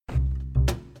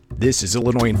This is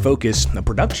Illinois in Focus, a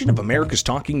production of America's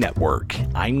Talking Network.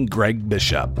 I'm Greg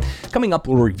Bishop. Coming up,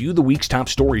 we'll review the week's top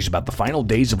stories about the final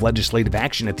days of legislative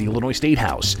action at the Illinois State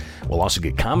House. We'll also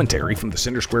get commentary from the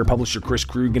Center Square publisher Chris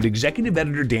Krug and executive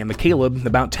editor Dan McCaleb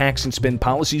about tax and spend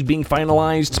policies being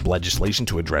finalized, legislation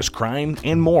to address crime,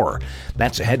 and more.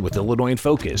 That's ahead with Illinois in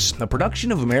Focus, a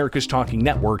production of America's Talking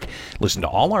Network. Listen to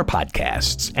all our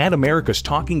podcasts at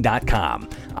americastalking.com.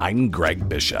 I'm Greg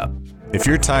Bishop. If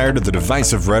you're tired of the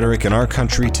divisive rhetoric in our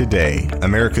country today,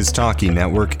 America's Talking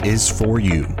Network is for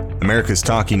you. America's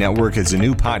Talking Network is a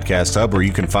new podcast hub where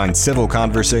you can find civil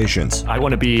conversations. I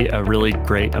want to be a really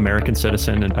great American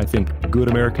citizen, and I think good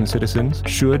American citizens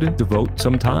should devote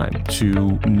some time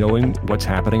to knowing what's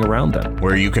happening around them.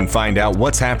 Where you can find out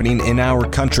what's happening in our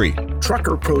country.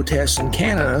 Trucker protests in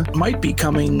Canada might be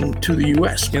coming to the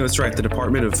U.S. Yeah, that's right. The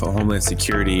Department of Homeland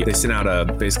Security, they sent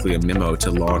out basically a memo to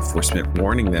law enforcement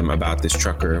warning them about this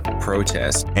trucker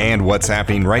protest. And what's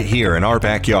happening right here in our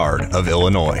backyard of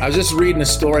Illinois. I was just reading a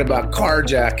story about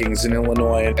carjackings in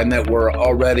Illinois and that we're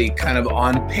already kind of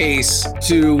on pace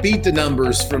to beat the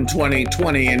numbers from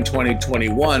 2020 and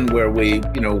 2021 where we,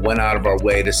 went out of our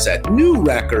way to set new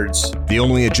records. The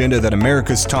only agenda that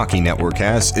America's Talking Network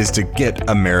has is to get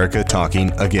America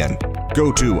talking again.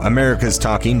 Go to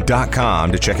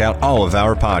americastalking.com to check out all of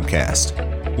our podcasts.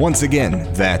 Once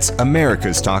again, that's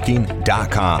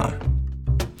americastalking.com.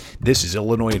 This is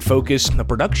Illinois in Focus, a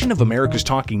production of America's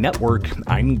Talking Network.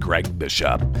 I'm Greg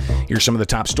Bishop. Here's some of the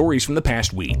top stories from the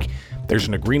past week. There's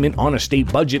an agreement on a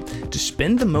state budget to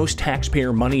spend the most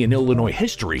taxpayer money in Illinois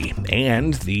history,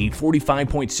 and the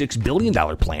 $45.6 billion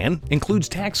plan includes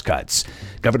tax cuts.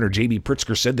 Governor J.B.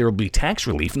 Pritzker said there will be tax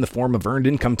relief in the form of earned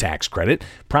income tax credit,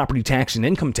 property tax and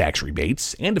income tax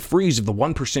rebates, and a freeze of the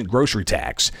 1% grocery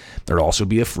tax. There'll also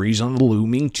be a freeze on the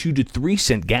looming 2 to 3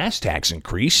 cent gas tax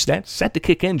increase that's set to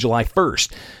kick in July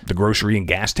 1st. The grocery and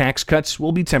gas tax cuts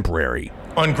will be temporary.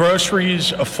 On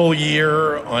groceries, a full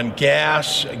year. On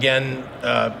gas, again,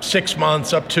 6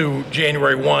 months up to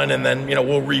January 1, and then,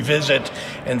 we'll revisit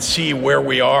and see where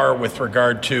we are with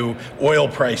regard to oil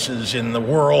prices in the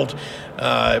world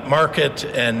market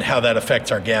and how that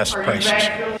affects our gas prices.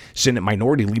 Senate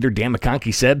Minority Leader Dan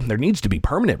McConkey said there needs to be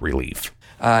permanent relief.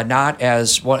 Not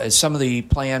as some of the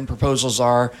plan proposals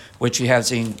are, which you have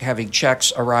seen having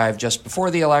checks arrive just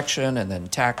before the election and then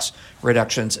tax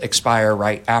reductions expire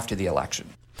right after the election.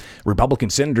 Republican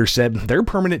senators said their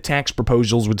permanent tax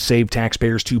proposals would save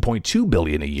taxpayers $2.2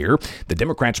 billion a year. The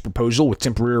Democrats' proposal with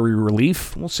temporary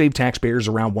relief will save taxpayers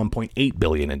around $1.8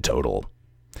 billion in total.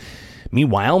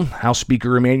 Meanwhile, House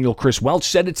Speaker Emanuel Chris Welch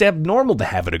said it's abnormal to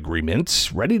have an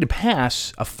agreement ready to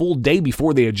pass a full day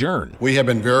before they adjourn. We have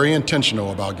been very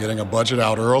intentional about getting a budget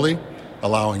out early,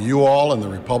 allowing you all and the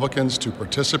Republicans to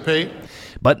participate.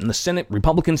 But in the Senate,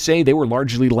 Republicans say they were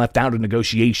largely left out of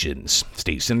negotiations.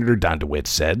 State Senator Don DeWitt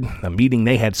said a meeting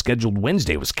they had scheduled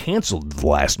Wednesday was canceled at the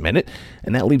last minute,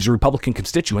 and that leaves the Republican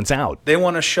constituents out. They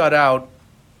want to shut out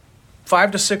 5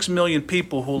 to 6 million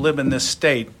people who live in this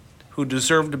state who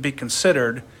deserve to be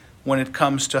considered when it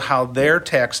comes to how their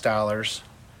tax dollars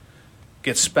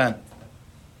get spent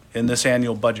in this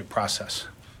annual budget process.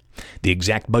 The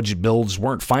exact budget bills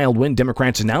weren't filed when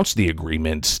Democrats announced the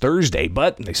agreements Thursday,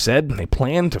 but they said they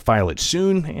plan to file it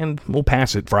soon and will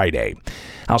pass it Friday.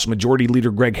 House Majority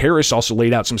Leader Greg Harris also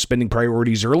laid out some spending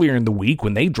priorities earlier in the week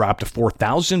when they dropped a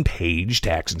 4,000-page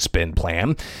tax and spend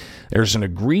plan. There's an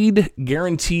agreed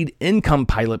guaranteed income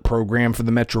pilot program for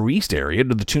the Metro East area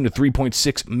to the tune of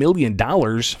 $3.6 million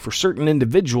for certain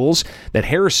individuals that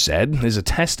Harris said is a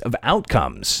test of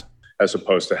outcomes. As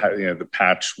opposed to the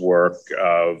patchwork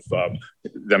of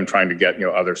them trying to get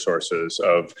other sources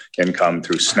of income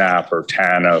through SNAP or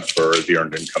TANF or the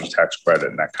Earned Income Tax Credit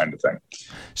and that kind of thing.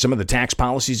 Some of the tax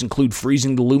policies include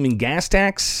freezing the looming gas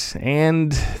tax,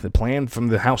 and the plan from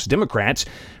the House Democrats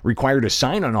required a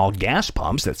sign on all gas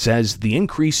pumps that says the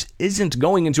increase isn't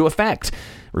going into effect.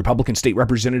 Republican State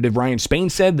Representative Ryan Spain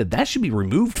said that should be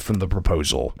removed from the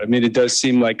proposal. I mean, it does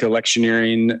seem like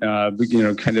electioneering,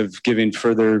 kind of giving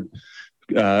further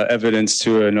evidence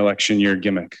to an election year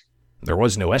gimmick. There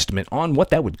was no estimate on what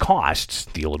that would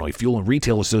cost. The Illinois Fuel and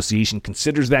Retail Association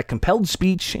considers that compelled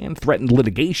speech and threatened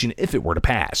litigation if it were to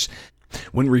pass.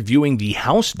 When reviewing the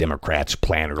House Democrats'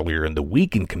 plan earlier in the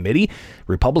week in committee,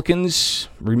 Republicans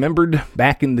remembered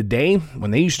back in the day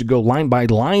when they used to go line by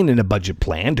line in a budget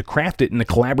plan to craft it in a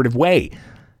collaborative way.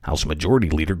 House Majority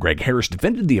Leader Greg Harris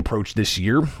defended the approach this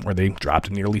year, where they dropped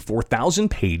a nearly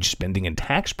 4,000-page spending and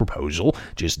tax proposal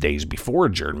just days before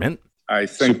adjournment. I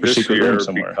think this year,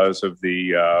 because of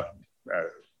the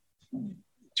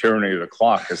tyranny of the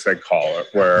clock, as they call it,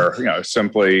 where,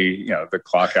 simply, the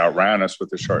clock outran us with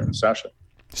the shortened session.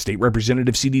 State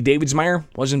Representative C.D. Davidsmeyer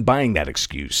wasn't buying that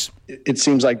excuse. It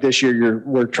seems like this year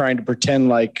we're trying to pretend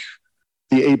like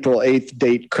the April 8th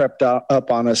date crept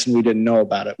up on us and we didn't know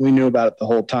about it. We knew about it the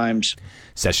whole time.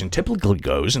 Session typically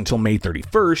goes until May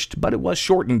 31st, but it was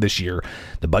shortened this year.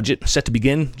 The budget set to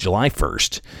begin July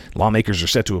 1st. Lawmakers are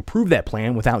set to approve that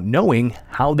plan without knowing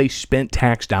how they spent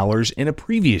tax dollars in a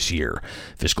previous year.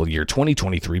 Fiscal year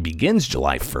 2023 begins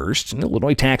July 1st, and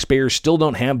Illinois taxpayers still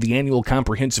don't have the annual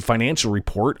comprehensive financial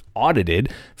report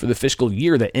audited for the fiscal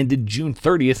year that ended June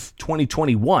 30th,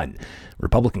 2021.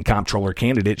 Republican comptroller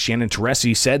candidate Shannon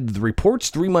Teresi said the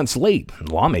report's 3 months late,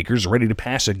 and lawmakers are ready to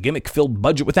pass a gimmick-filled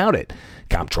budget without it.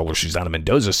 Comptroller Susana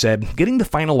Mendoza said getting the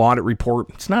final audit report,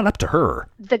 it's not up to her.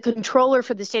 The controller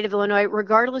for the state of Illinois,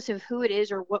 regardless of who it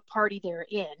is or what party they're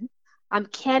in,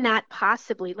 cannot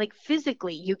possibly,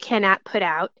 physically, you cannot put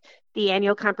out the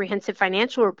annual comprehensive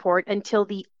financial report until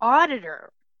the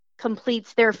auditor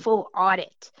completes their full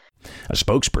audit. A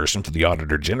spokesperson for the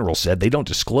Auditor General said they don't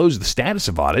disclose the status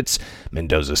of audits.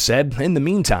 Mendoza said, in the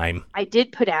meantime, I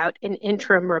did put out an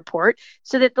interim report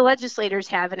so that the legislators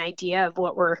have an idea of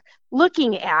what we're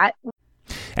looking at.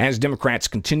 As Democrats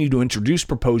continue to introduce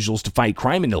proposals to fight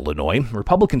crime in Illinois,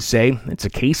 Republicans say it's a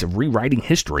case of rewriting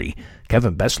history.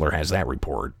 Kevin Bessler has that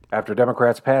report. After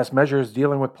Democrats passed measures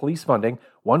dealing with police funding,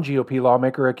 one GOP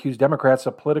lawmaker accused Democrats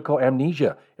of political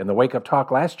amnesia in the wake of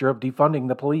talk last year of defunding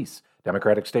the police.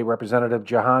 Democratic State Representative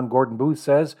Jahan Gordon Booth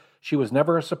says she was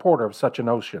never a supporter of such a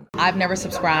notion. I've never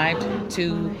subscribed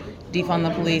to defund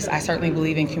the police. I certainly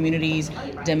believe in communities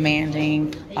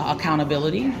demanding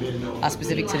accountability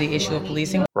specific to the issue of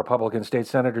policing. Republican State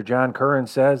Senator John Curran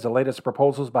says the latest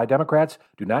proposals by Democrats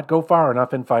do not go far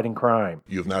enough in fighting crime.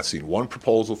 You have not seen one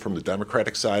proposal from the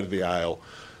Democratic side of the aisle,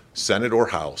 Senate or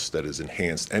House, that has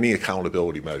enhanced any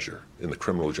accountability measure in the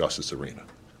criminal justice arena.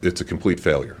 It's a complete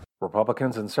failure.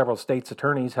 Republicans and several states'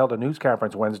 attorneys held a news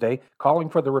conference Wednesday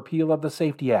calling for the repeal of the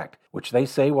SAFETY Act, which they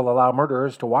say will allow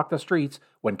murderers to walk the streets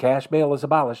when cash bail is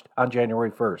abolished on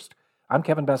January 1st. I'm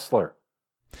Kevin Bessler.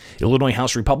 Illinois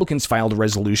House Republicans filed a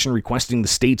resolution requesting the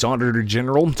state's Auditor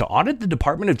General to audit the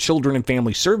Department of Children and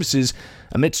Family Services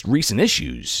amidst recent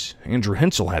issues. Andrew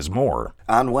Hensel has more.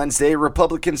 On Wednesday,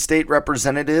 Republican state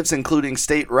representatives, including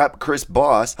State Rep. Chris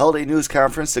Boss, held a news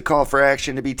conference to call for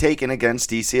action to be taken against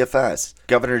DCFS.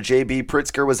 Governor J.B.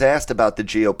 Pritzker was asked about the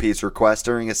GOP's request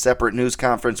during a separate news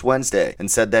conference Wednesday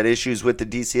and said that issues with the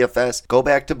DCFS go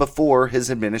back to before his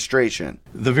administration.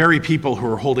 The very people who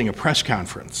are holding a press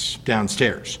conference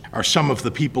downstairs are some of the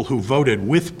people who voted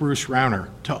with Bruce Rauner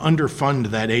to underfund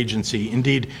that agency,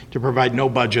 indeed to provide no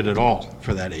budget at all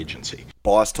for that agency.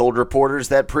 Boss told reporters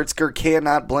that Pritzker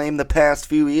cannot blame the past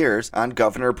few years on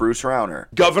Governor Bruce Rauner.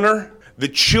 Governor, the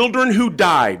children who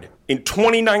died in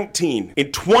 2019,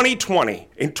 in 2020,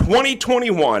 in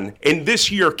 2021, and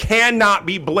this year cannot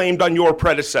be blamed on your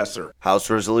predecessor. House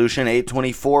Resolution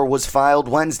 824 was filed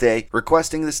Wednesday,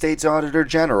 requesting the state's Auditor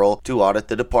General to audit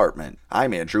the department.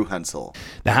 I'm Andrew Hensel.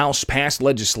 The House passed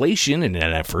legislation in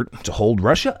an effort to hold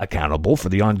Russia accountable for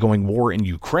the ongoing war in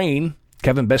Ukraine.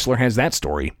 Kevin Bessler has that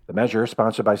story. The measure,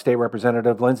 sponsored by State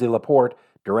Representative Lindsay Laporte,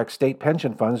 directs state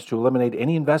pension funds to eliminate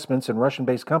any investments in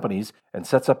Russian-based companies and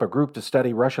sets up a group to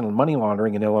study Russian money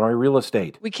laundering in Illinois real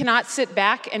estate. We cannot sit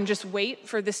back and just wait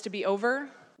for this to be over.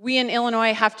 We in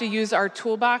Illinois have to use our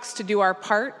toolbox to do our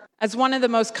part. As one of the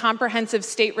most comprehensive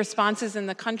state responses in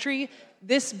the country,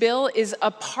 this bill is a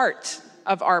part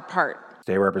of our part.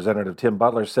 State Representative Tim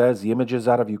Butler says the images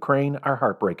out of Ukraine are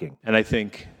heartbreaking. And I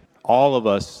think all of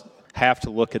us have to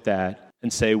look at that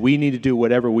and say we need to do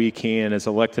whatever we can as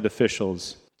elected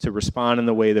officials to respond in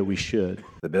the way that we should.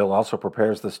 The bill also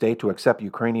prepares the state to accept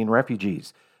Ukrainian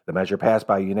refugees. The measure passed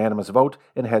by a unanimous vote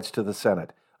and heads to the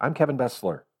Senate. I'm Kevin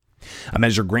Bessler. A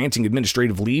measure granting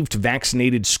administrative leave to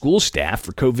vaccinated school staff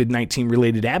for COVID-19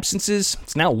 related absences.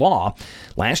 It's now law.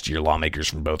 Last year, lawmakers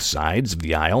from both sides of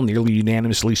the aisle nearly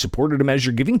unanimously supported a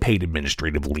measure giving paid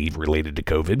administrative leave related to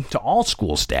COVID to all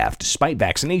school staff despite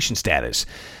vaccination status.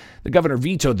 The governor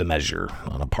vetoed the measure.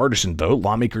 On a partisan vote,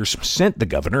 lawmakers sent the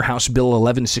governor House Bill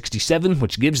 1167,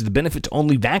 which gives the benefit to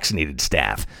only vaccinated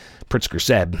staff. Pritzker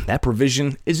said that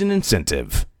provision is an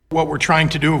incentive. What we're trying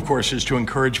to do, of course, is to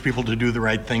encourage people to do the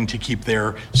right thing, to keep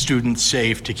their students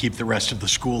safe, to keep the rest of the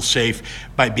school safe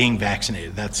by being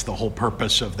vaccinated. That's the whole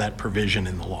purpose of that provision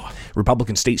in the law.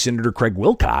 Republican State Senator Craig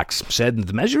Wilcox said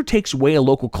the measure takes away a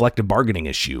local collective bargaining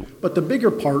issue. But the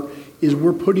bigger part is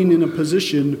we're putting in a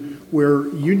position where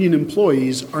union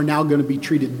employees are now going to be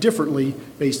treated differently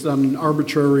based on an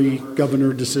arbitrary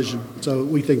governor decision. So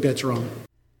we think that's wrong.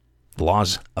 The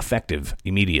law's effective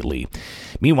immediately.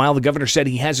 Meanwhile, the governor said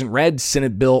he hasn't read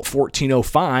Senate Bill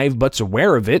 1405, but's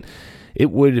aware of it. It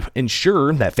would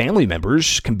ensure that family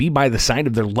members can be by the side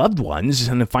of their loved ones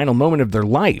in the final moment of their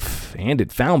life, and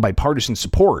it found bipartisan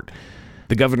support.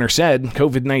 The governor said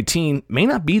COVID-19 may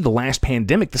not be the last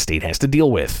pandemic the state has to deal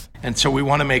with. And so we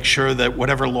want to make sure that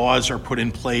whatever laws are put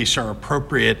in place are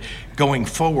appropriate going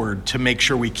forward to make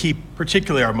sure we keep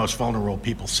particularly our most vulnerable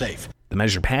people safe. The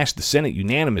measure passed the Senate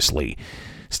unanimously.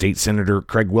 State Senator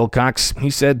Craig Wilcox, he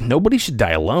said nobody should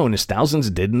die alone as thousands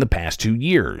did in the past 2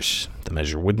 years. The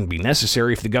measure wouldn't be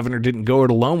necessary if the governor didn't go it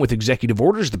alone with executive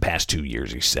orders the past 2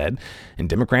 years, he said, and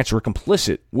Democrats were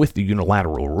complicit with the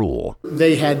unilateral rule.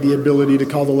 They had the ability to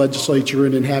call the legislature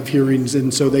in and have hearings,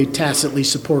 and so they tacitly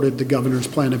supported the governor's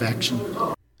plan of action.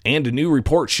 And a new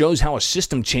report shows how a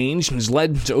system change has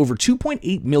led to over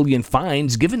 2.8 million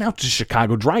fines given out to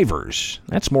Chicago drivers.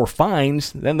 That's more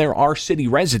fines than there are city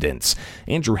residents.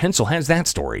 Andrew Hensel has that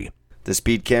story. The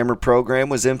speed camera program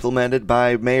was implemented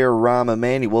by Mayor Rahm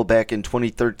Emanuel back in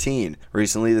 2013.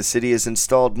 Recently, the city has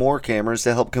installed more cameras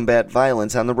to help combat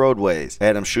violence on the roadways.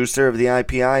 Adam Schuster of the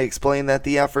IPI explained that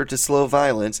the effort to slow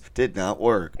violence did not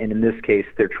work. And in this case,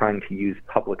 they're trying to use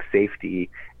public safety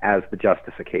as the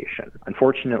justification.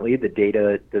 Unfortunately, the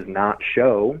data does not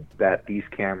show that these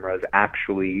cameras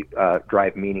actually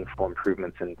drive meaningful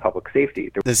improvements in public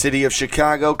safety. The city of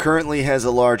Chicago currently has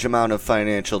a large amount of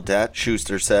financial debt,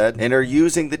 Schuster said, and are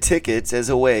using the tickets as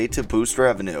a way to boost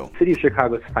revenue. The city of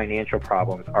Chicago's financial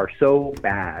problems are so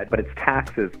bad, but its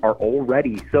taxes are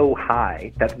already so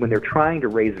high that when they're trying to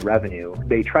raise revenue,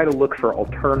 they try to look for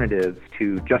alternatives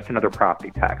to just another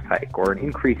property tax hike or an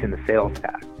increase in the sales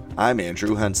tax. I'm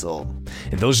Andrew Hensel.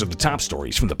 And those are the top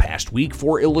stories from the past week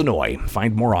for Illinois.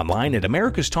 Find more online at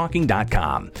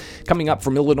americastalking.com. Coming up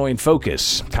from Illinois in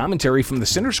Focus, commentary from the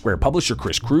Center Square publisher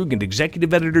Chris Krug and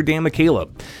executive editor Dan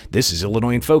McCaleb. This is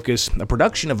Illinois in Focus, a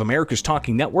production of America's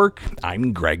Talking Network.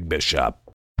 I'm Greg Bishop.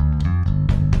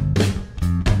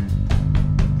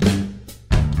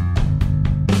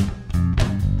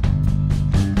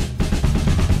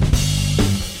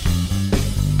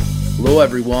 Hello,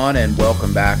 everyone, and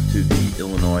welcome back to the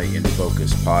Illinois in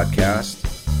Focus podcast.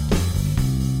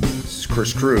 This is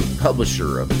Chris Krug,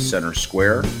 publisher of the Center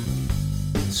Square.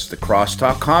 This is the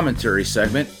Crosstalk commentary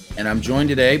segment, and I'm joined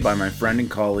today by my friend and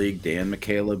colleague, Dan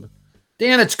McCaleb.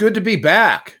 Dan, it's good to be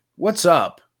back. What's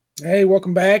up? Hey,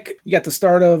 welcome back. You got the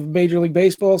start of Major League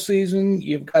Baseball season.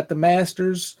 You've got the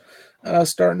Masters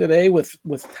starting today with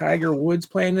Tiger Woods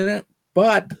playing in it.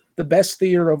 But the best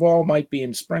theater of all might be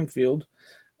in Springfield,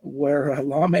 where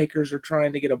lawmakers are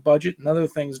trying to get a budget and other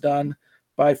things done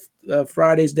by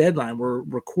Friday's deadline. We're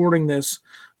recording this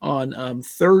on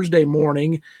Thursday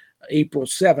morning, April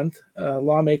 7th.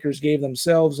 Lawmakers gave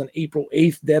themselves an April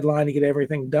 8th deadline to get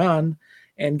everything done.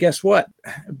 And guess what?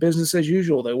 Business as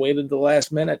usual. They waited the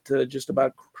last minute to just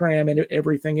about cram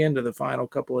everything into the final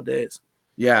couple of days.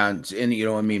 Yeah, and you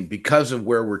know, I mean, because of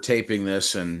where we're taping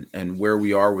this and where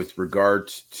we are with regard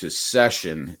to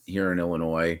session here in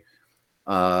Illinois,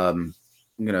 I'm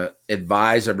going to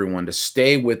advise everyone to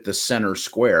stay with the Center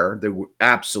Square. There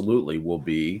absolutely will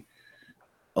be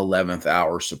 11th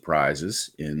hour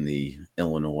surprises in the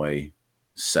Illinois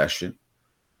session.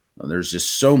 There's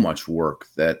just so much work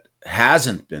that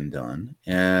hasn't been done,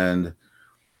 and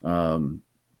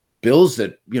bills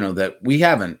that, you know, that we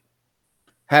haven't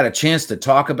had a chance to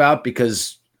talk about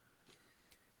because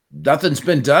nothing's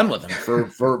been done with them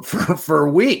for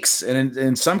weeks, and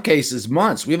in some cases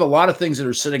months. We have a lot of things that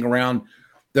are sitting around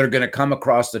that are going to come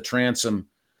across the transom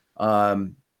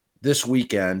this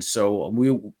weekend. So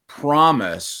we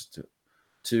promise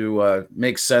to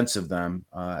make sense of them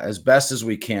as best as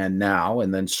we can now,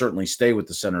 and then certainly stay with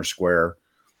the Center Square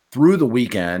through the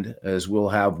weekend, as we'll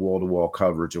have wall-to-wall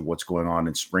coverage of what's going on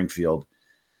in Springfield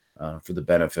for the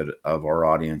benefit of our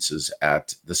audiences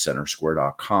at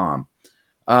thecentersquare.com.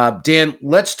 Dan,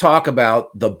 let's talk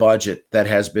about the budget that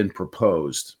has been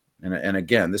proposed. And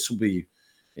again, this will be,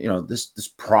 you know, this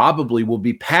probably will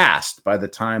be passed by the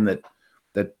time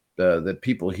that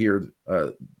people hear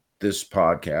this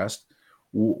podcast.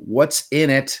 What's in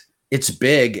it? It's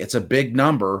big. It's a big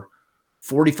number,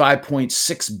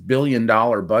 $45.6 billion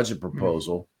budget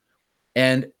proposal.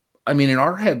 And I mean, in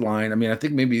our headline, I mean, I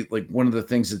think maybe like one of the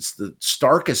things that's the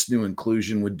starkest new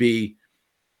inclusion would be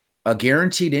a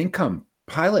guaranteed income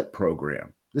pilot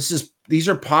program. These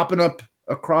are popping up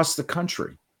across the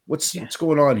country. What's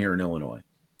going on here in Illinois?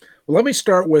 Well, let me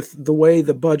start with the way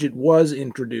the budget was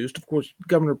introduced. Of course,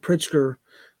 Governor Pritzker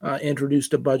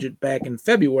introduced a budget back in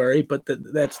February, but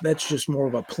that's just more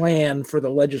of a plan for the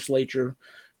legislature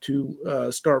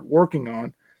to start working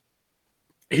on.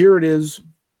 here it is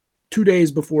 2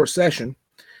 days before session.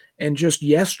 And just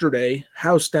yesterday,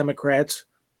 House Democrats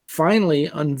finally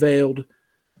unveiled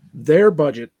their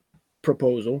budget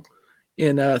proposal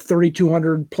in a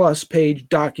 3,200 plus page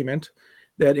document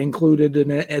that included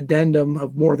an addendum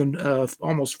of more than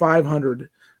almost 500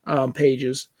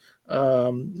 pages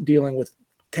dealing with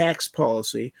tax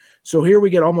policy. So here we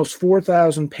get almost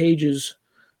 4,000 pages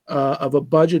of a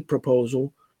budget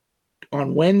proposal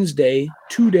on Wednesday,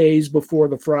 2 days before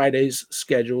the Friday's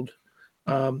scheduled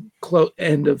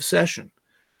end of session.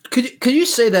 Could you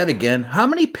say that again? How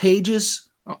many pages?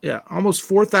 Yeah, almost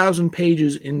 4,000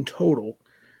 pages in total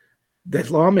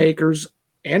that lawmakers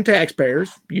and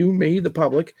taxpayers, you, me, the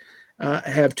public,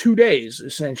 have 2 days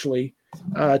essentially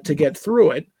to get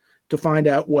through it to find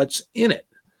out what's in it.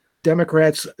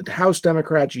 House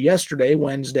Democrats yesterday,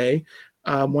 Wednesday,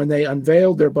 when they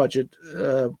unveiled their budget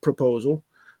proposal,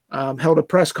 held a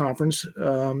press conference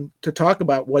to talk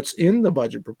about what's in the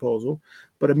budget proposal.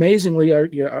 But amazingly,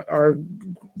 our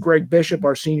Greg Bishop,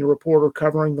 our senior reporter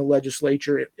covering the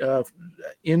legislature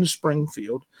in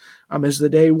Springfield, as the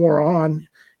day wore on,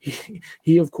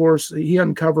 he of course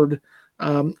uncovered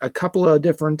a couple of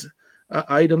different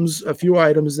items, a few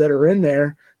items that are in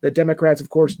there that Democrats, of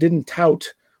course, didn't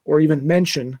tout or even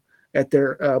mention at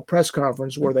their press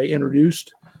conference where they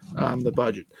introduced the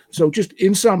budget. So just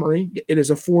in summary, it is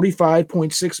a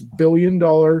 $45.6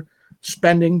 billion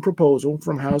spending proposal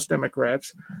from House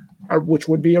Democrats, which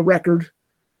would be a record,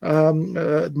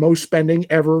 most spending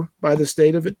ever by the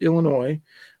state of Illinois.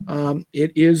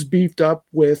 It is beefed up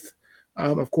with,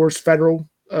 of course, federal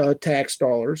tax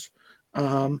dollars.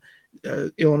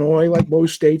 Illinois, like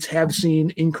most states, have seen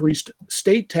increased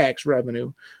state tax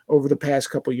revenue over the past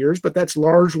couple of years, but that's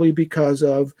largely because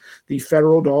of the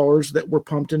federal dollars that were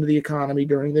pumped into the economy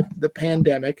during the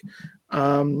pandemic.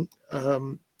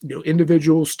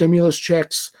 Individual stimulus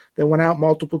checks that went out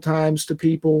multiple times to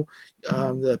people,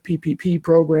 the PPP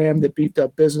program that beefed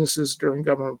up businesses during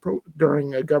government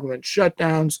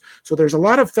shutdowns. So there's a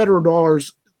lot of federal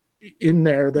dollars in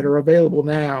there that are available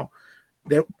now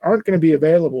that aren't going to be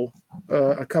available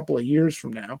a couple of years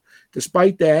from now.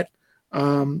 Despite that,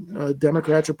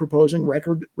 Democrats are proposing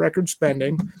record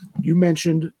spending. You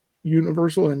mentioned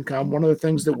universal income. One of the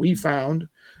things that we found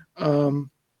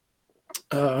in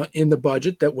the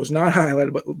budget that was not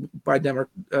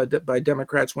highlighted by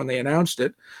Democrats when they announced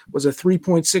it was a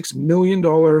 $3.6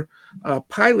 million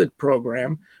pilot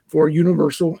program for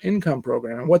universal income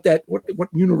program. And what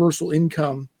universal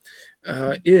income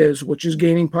is, which is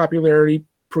gaining popularity,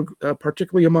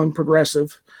 particularly among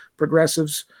progressive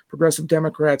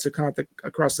Democrats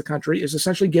across the country, is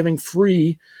essentially giving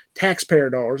free taxpayer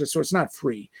dollars. So it's not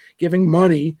free, giving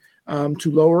money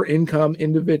to lower income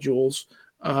individuals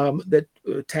that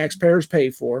taxpayers pay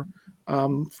for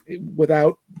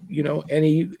without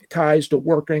any ties to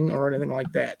working or anything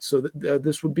like that. So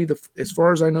this would be as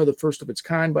far as I know, the first of its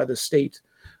kind by the state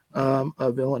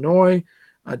of Illinois.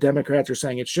 Democrats are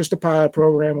saying it's just a pilot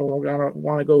program, and we're going to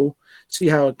want to go see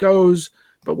how it goes.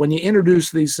 But when you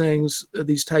introduce these things,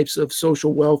 these types of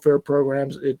social welfare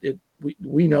programs,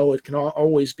 we know it can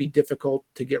always be difficult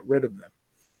to get rid of them.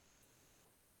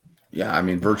 Yeah, I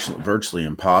mean, virtually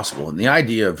impossible. And the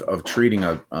idea of treating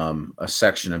a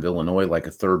section of Illinois like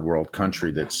a third world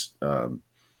country that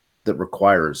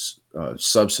requires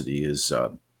subsidy is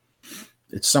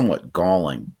it's somewhat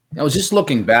galling. I was just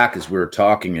looking back as we were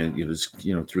talking, and it was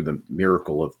through the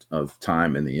miracle of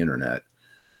time and the internet,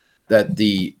 that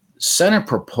the Senate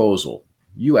proposal,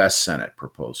 U.S. Senate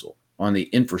proposal on the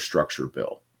infrastructure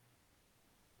bill,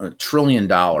 $1 trillion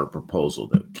proposal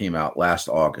that came out last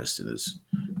August and is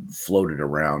floated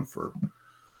around for,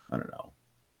 I don't know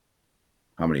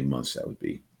how many months that would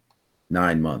be,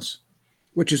 9 months.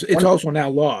 Which is, it's also now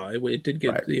law. It did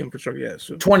get the infrastructure, yes.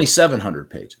 So. 2,700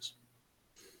 pages.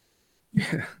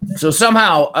 So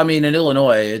somehow, I mean, in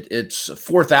Illinois, it's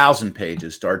 4,000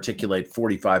 pages to articulate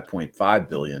 $45.5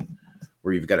 billion,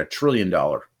 where you've got $1 trillion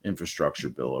infrastructure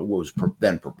bill. It was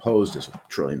then proposed as $1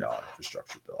 trillion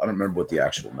infrastructure bill. I don't remember what the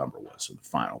actual number was in the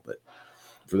final, but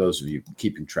for those of you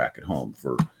keeping track at home,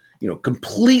 for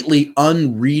completely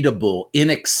unreadable,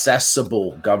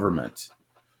 inaccessible government.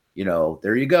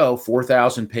 There you go,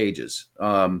 4,000 pages.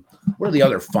 What are the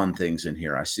other fun things in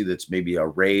here? I see that's maybe a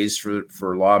raise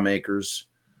for lawmakers,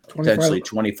 potentially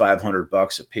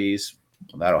 $2,500 a piece.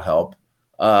 Well, that'll help.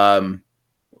 Let's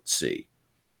see,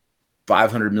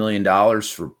 $500 million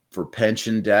for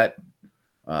pension debt,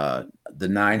 the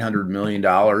 $900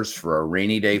 million for a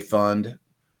rainy day fund,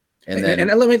 and then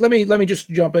let me just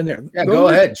jump in there. Yeah, go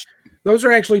ahead. Those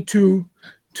are actually two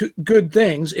good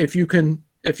things if you can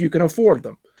afford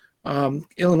them.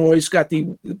 Illinois got the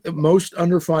most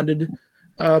underfunded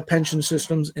pension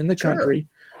systems in the country.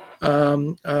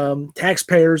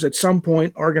 Taxpayers at some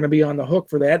point are going to be on the hook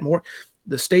for that.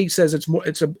 The state says it's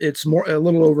a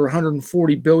little over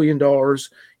 $140 billion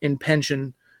in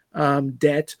pension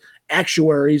debt.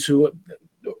 Actuaries who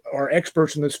are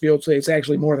experts in this field say it's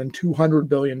actually more than $200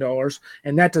 billion,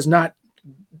 and that does not.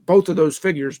 Both of those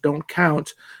figures don't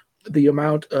count the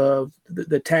amount of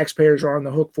the taxpayers are on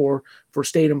the hook for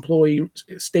state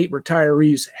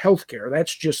retirees' health care.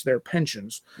 That's just their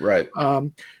pensions. Right.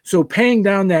 So paying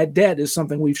down that debt is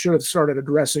something we should have started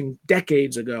addressing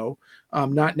decades ago.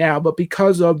 Not now, but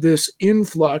because of this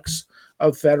influx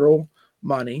of federal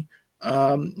money,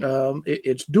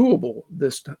 it's doable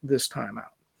this time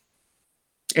out.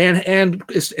 And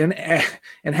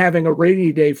having a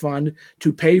rainy day fund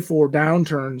to pay for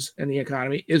downturns in the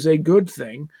economy is a good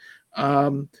thing. I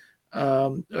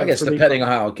guess depending on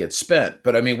how it gets spent,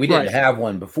 but I mean, we didn't have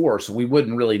one before, so we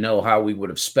wouldn't really know how we would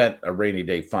have spent a rainy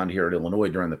day fund here at Illinois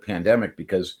during the pandemic,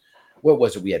 because what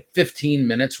was it? We had 15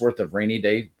 minutes worth of rainy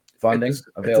day funding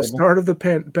available at the start of the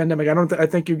pandemic. I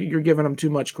think you're giving them too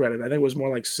much credit. I think it was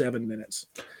more like 7 minutes.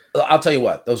 I'll tell you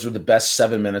what; those were the best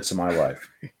 7 minutes of my life.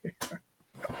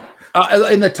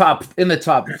 In the top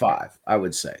 5, I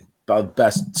would say, about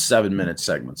best 7-minute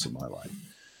segments of my life.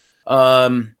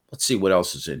 Let's see what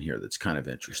else is in here that's kind of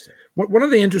interesting. One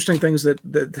of the interesting things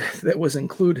that was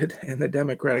included in the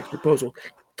Democratic proposal,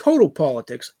 total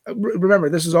politics. Remember,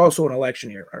 this is also an election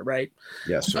year, right?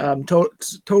 Yes, sir.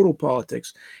 Total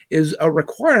politics is a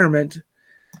requirement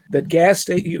that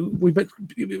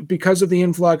because of the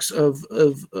influx of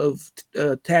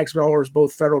tax dollars,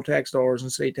 both federal tax dollars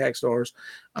and state tax dollars,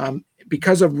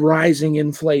 because of rising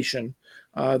inflation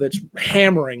that's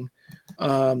hammering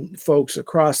folks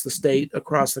across the state,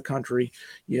 across the country.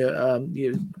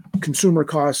 Consumer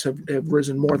costs have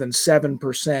risen more than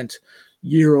 7%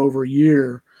 year over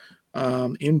year,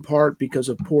 in part because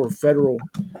of poor federal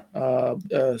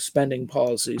spending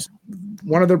policies.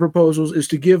 One of the proposals is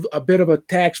to give a bit of a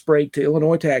tax break to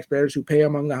Illinois taxpayers who pay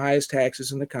among the highest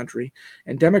taxes in the country.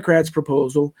 And Democrats'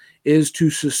 proposal is to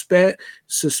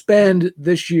suspend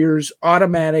this year's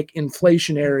automatic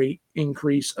inflationary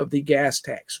increase of the gas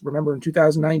tax. Remember, in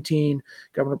 2019,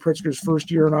 Governor Pritzker's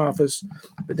first year in office,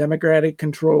 the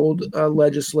Democratic-controlled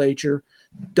legislature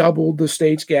doubled the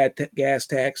state's gas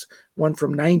tax, went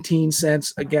from 19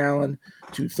 cents a gallon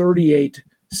to 38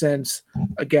 cents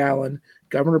a gallon.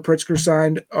 Governor Pritzker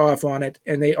signed off on it,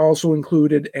 and they also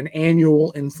included an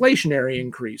annual inflationary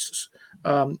increase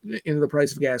in the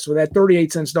price of gas. So that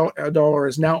 38 cents a dollar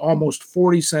is now almost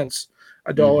 40 cents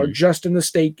a dollar just in the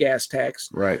state gas tax.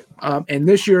 Right. And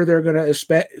this year they're going to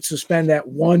suspend that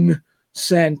 1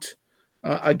 cent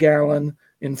a gallon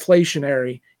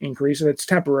inflationary increase, and it's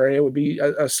temporary. It would be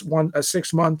a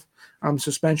 6-month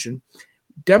suspension.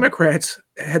 Democrats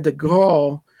had the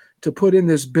gall to put in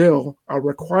this bill a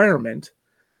requirement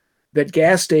that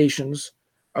gas stations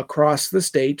across the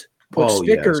state put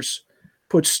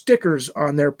stickers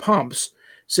on their pumps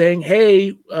saying,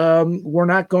 "Hey, you're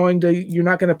not going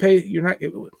to pay.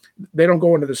 They don't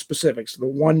go into the specifics. The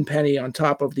 1 penny on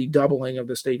top of the doubling of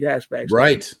the state gas tax,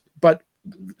 right? But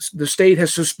the state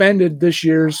has suspended this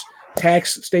year's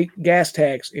state gas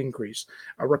tax increase,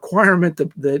 a requirement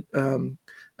that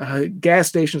gas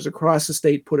stations across the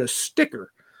state put a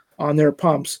sticker on their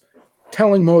pumps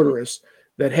telling motorists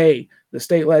that, hey, the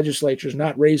state legislature is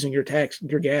not raising your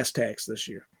gas tax this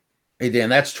year." Hey, Dan,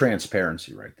 that's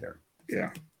transparency right there.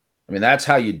 Yeah. I mean, that's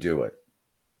how you do it.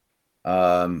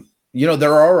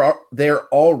 There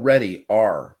already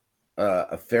are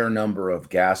a fair number of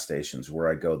gas stations where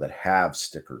I go that have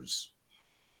stickers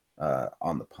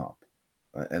on the pump.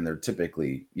 And they're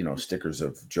typically, stickers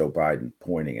of Joe Biden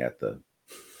pointing at the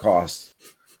cost.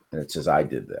 And it says, "I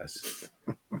did this."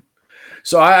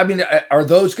 So, I mean, are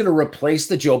those going to replace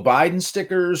the Joe Biden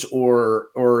stickers, or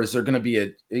is there going to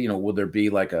be will there be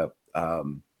like a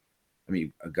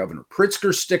Governor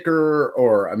Pritzker sticker,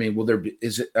 or,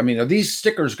 are these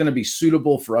stickers going to be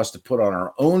suitable for us to put on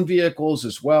our own vehicles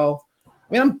as well? I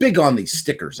mean, I'm big on these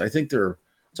stickers. I think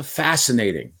it's a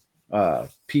fascinating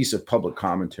piece of public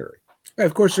commentary.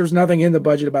 Of course, there's nothing in the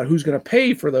budget about who's going to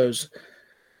pay for those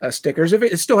stickers. If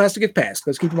it still has to get passed,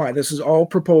 because keep in mind, this is all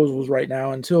proposals right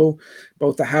now until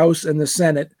both the House and the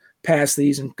Senate pass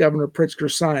these and Governor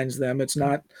Pritzker signs them. It's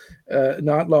not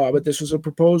law, but this was a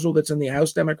proposal that's in the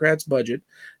House Democrats' budget.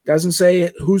 Doesn't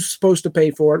say who's supposed to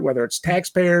pay for it, whether it's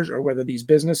taxpayers or whether these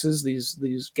businesses,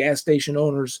 these gas station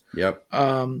owners,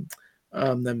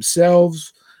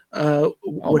 themselves.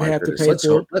 would have to pay let's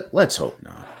for hope, let's hope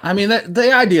not. I mean,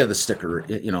 the idea of the sticker,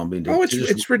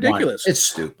 it's ridiculous. It's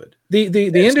stupid.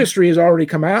 The industry has already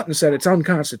come out and said it's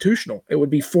unconstitutional. It would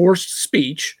be forced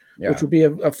speech, which would be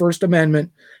a First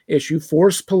Amendment issue,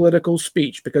 forced political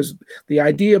speech, because the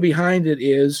idea behind it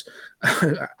is,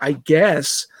 I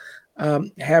guess,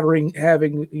 having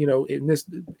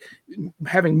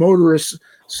motorists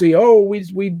see,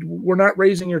 we're not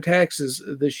raising your taxes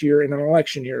this year in an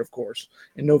election year. Of course,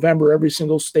 in November, every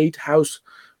single state House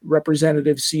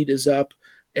representative seat is up.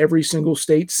 Every single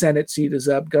state Senate seat is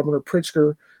up. Governor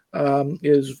Pritzker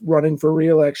is running for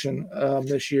re-election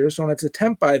this year. So it's an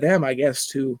attempt by them, I guess,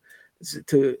 to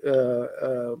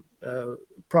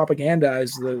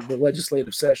propagandize the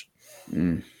legislative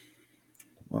session.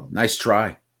 Well, nice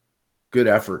try. Good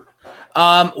effort.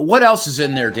 What else is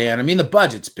in there, Dan? I mean, the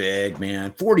budget's big,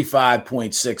 man.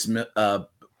 45.6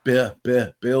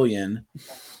 billion.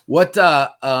 What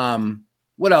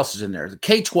else is in there? The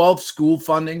K-12 school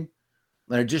funding,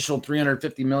 an additional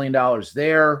 $350 million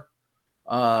there.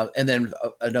 And then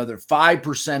another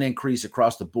 5% increase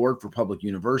across the board for public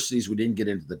universities. We didn't get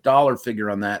into the dollar figure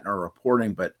on that in our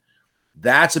reporting, but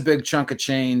that's a big chunk of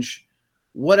change.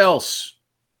 What else?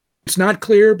 It's not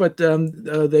clear, but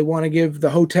they want to give the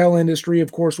hotel industry,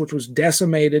 of course, which was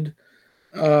decimated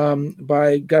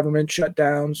by government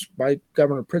shutdowns, by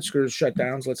Governor Pritzker's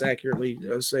shutdowns, let's accurately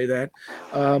say that,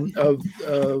 of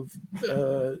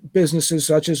businesses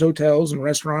such as hotels and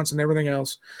restaurants and everything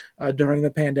else during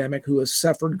the pandemic, who has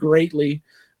suffered greatly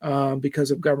because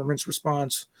of government's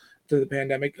response to the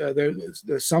pandemic.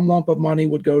 Some lump of money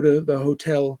would go to the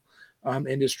hotel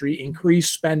industry,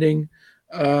 increase spending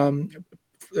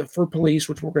for police,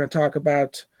 which we're going to talk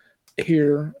about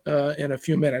here in a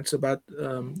few minutes, about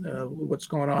what's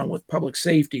going on with public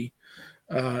safety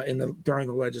during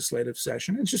the legislative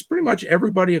session. It's just pretty much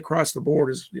everybody across the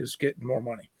board is getting more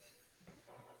money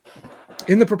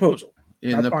in the proposal.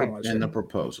 In the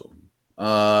proposal.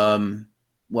 Well,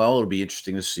 it'll be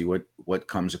interesting to see what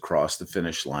comes across the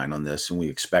finish line on this, and we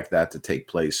expect that to take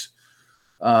place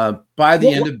by the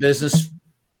end of business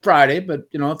Friday, but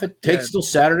if it takes till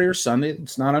Saturday or Sunday,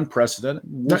 it's not unprecedented.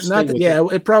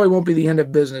 It probably won't be the end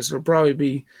of business. It'll probably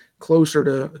be closer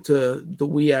to the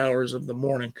wee hours of the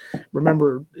morning.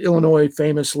 Remember, Illinois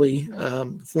famously,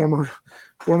 former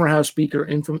House Speaker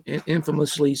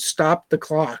infamously stopped the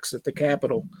clocks at the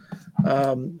Capitol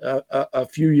a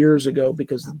few years ago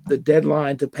because the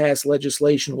deadline to pass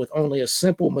legislation with only a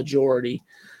simple majority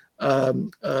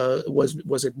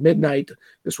was at midnight.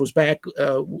 This was back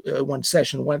when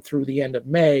session went through the end of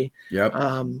May. Yep.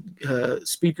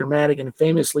 Speaker Madigan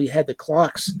famously had the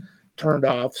clocks turned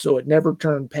off, so it never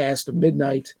turned past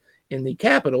midnight in the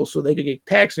Capitol, so they could get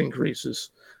tax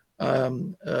increases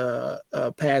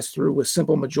passed through with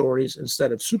simple majorities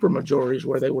instead of super majorities,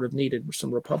 where they would have needed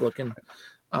some Republican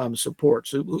support.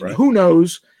 So who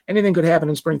knows? Anything could happen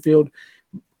in Springfield.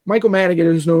 Michael Madigan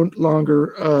is no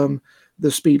longer the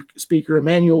speaker.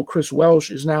 Emmanuel Chris Welsh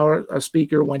is now a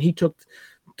speaker. When he took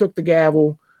the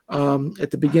gavel at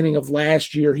the beginning of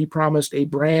last year, he promised a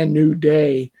brand new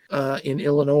day in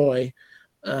Illinois.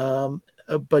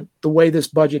 But the way this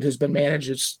budget has been managed,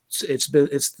 it's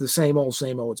the same old.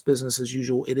 It's business as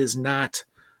usual. It is not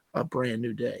a brand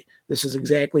new day. This is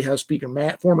exactly how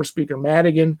former Speaker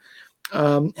Madigan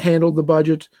handled the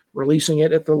budget, releasing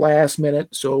it at the last minute.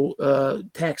 So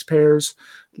taxpayers,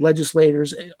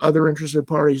 legislators, other interested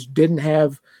parties didn't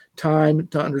have time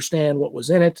to understand what was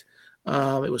in it.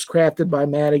 It was crafted by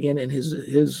Madigan and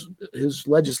his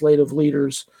legislative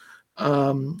leaders,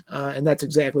 and that's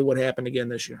exactly what happened again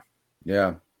this year.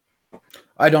 Yeah,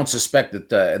 I don't suspect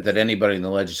that anybody in the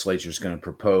legislature is going to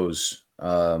propose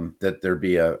that there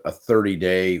be a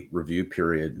 30-day review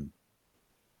period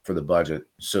for the budget,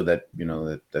 so that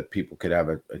that people could have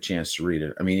a chance to read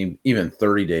it. I mean, even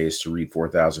 30 days to read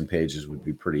 4,000 pages would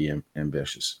be pretty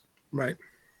ambitious. Right.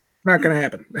 Not going to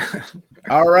happen.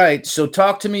 All right. So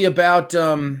talk to me about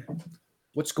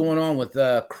what's going on with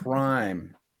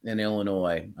crime in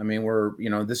Illinois. I mean,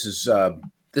 this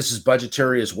is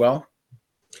budgetary as well.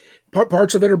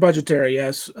 Parts of it are budgetary,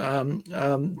 yes.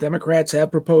 Democrats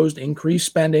have proposed increased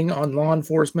spending on law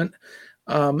enforcement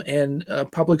and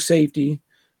public safety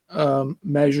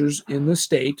measures in the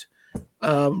state.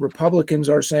 Republicans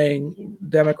are saying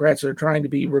Democrats are trying to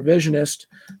be revisionist,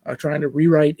 are trying to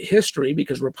rewrite history,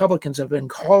 because Republicans have been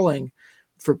calling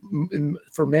for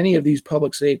many of these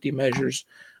public safety measures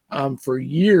for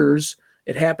years.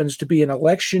 It happens to be an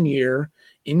election year.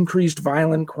 Increased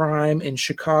violent crime in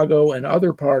Chicago and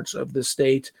other parts of the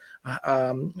state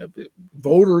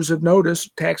voters have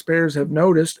noticed, taxpayers have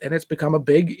noticed, and it's become a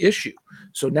big issue.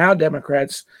 So now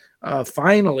Democrats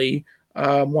finally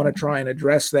want to try and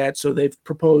address that. So they've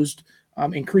proposed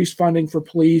increased funding for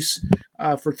police,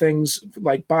 for things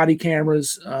like body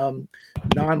cameras,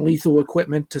 non-lethal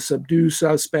equipment to subdue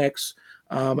suspects,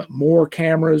 more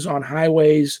cameras on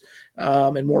highways,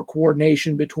 and more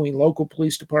coordination between local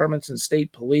police departments and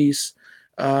state police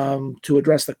to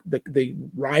address the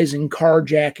rising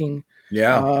carjacking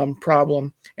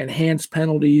problem, enhanced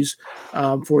penalties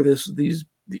for the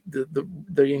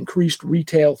increased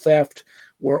retail theft,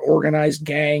 where organized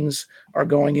gangs are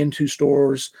going into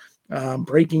stores,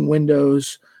 breaking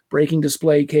windows, breaking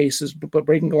display cases, but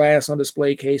breaking glass on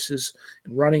display cases,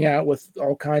 and running out with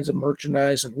all kinds of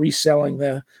merchandise and reselling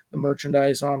the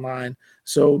merchandise online.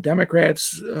 So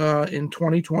Democrats in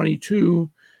 2022,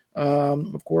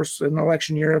 of course, an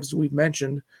election year, as we've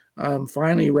mentioned,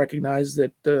 finally recognized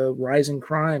that rising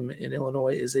crime in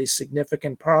Illinois is a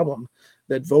significant problem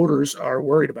that voters are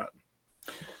worried about.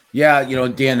 Yeah,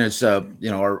 Dan is,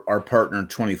 our partner in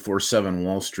 24/7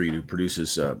 Wall Street, who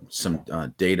produces some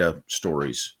data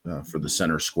stories for the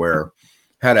Center Square,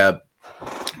 had a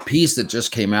piece that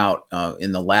just came out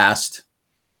in the last,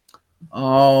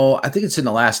 I think it's in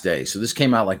the last day. So this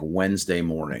came out like Wednesday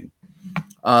morning.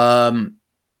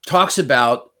 Talks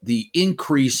about the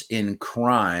increase in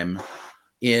crime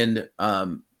in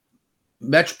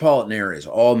metropolitan areas,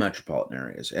 all metropolitan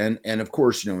areas, and of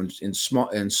course, in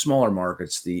smaller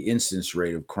markets, the incidence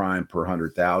rate of crime per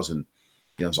 100,000,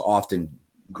 is often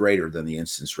greater than the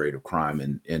incidence rate of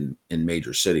crime in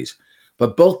major cities.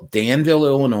 But both Danville,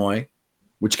 Illinois,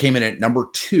 which came in at number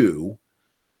 2,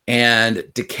 and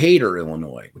Decatur,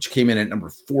 Illinois, which came in at number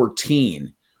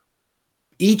 14,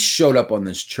 each showed up on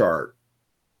this chart,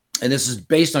 and this is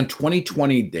based on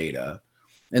 2020 data,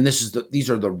 and these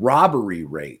are the robbery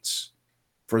rates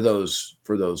for those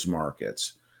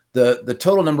markets. The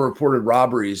total number of reported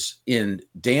robberies in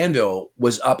Danville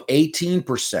was up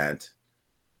 18%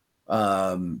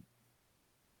 from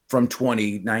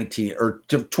 2019, or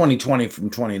to 2020 from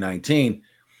 2019,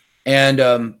 and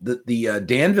the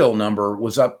Danville number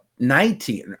was up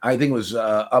 19. I think it was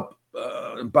up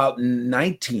about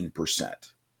 19%.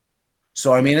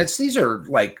 So I mean, these are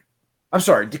like, I'm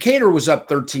sorry, Decatur was up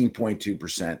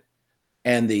 13.2%.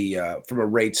 And from a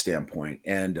rate standpoint,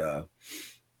 and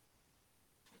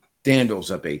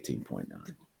Danville's up 18.9. I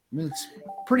mean, it's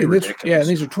pretty ridiculous. Yeah, and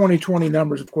these are 2020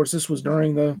 numbers. Of course, this was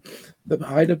during the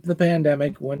height of the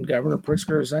pandemic, when Governor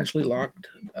Pritzker essentially locked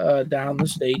down the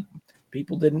state.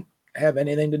 People didn't have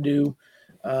anything to do.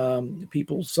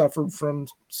 People suffered from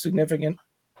significant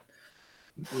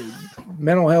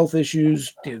mental health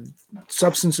issues.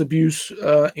 Substance abuse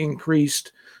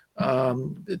increased.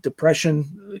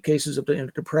 Depression, cases of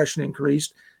depression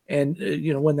increased, and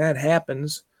when that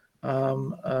happens,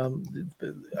 the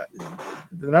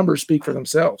numbers speak for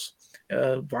themselves.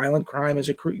 Violent crime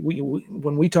is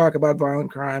when we talk about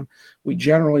violent crime, we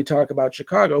generally talk about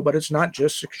Chicago, but it's not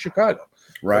just Chicago,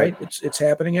 right? It's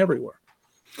happening everywhere.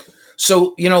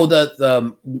 So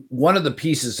the one of the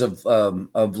pieces of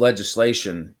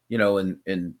legislation,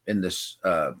 in this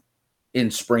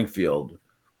in Springfield,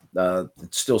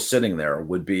 that's still sitting there,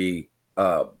 would be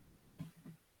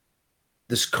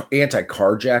this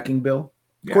anti-carjacking bill.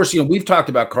 Of course, we've talked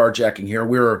about carjacking here.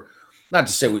 We're not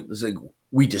to say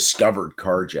we discovered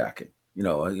carjacking.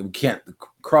 We can't. The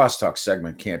crosstalk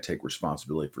segment can't take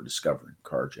responsibility for discovering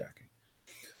carjacking.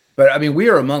 But I mean, we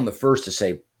are among the first to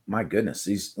say, my goodness,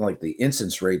 these the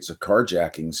incidence rates of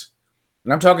carjackings,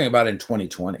 and I'm talking about in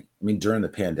 2020. I mean, during the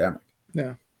pandemic.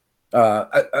 Yeah.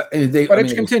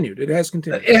 It's continued. It has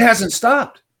continued. It hasn't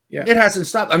stopped. Yeah, it hasn't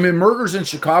stopped. I mean, murders in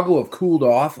Chicago have cooled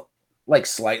off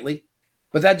slightly,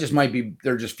 but that just might be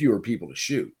there are just fewer people to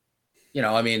shoot.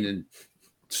 I mean, and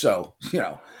so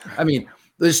I mean,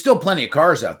 there's still plenty of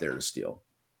cars out there to steal,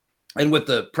 and with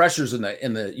the pressures in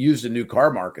the used and new car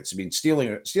markets, I mean,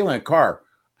 stealing a car.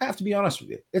 I have to be honest with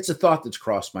you, it's a thought that's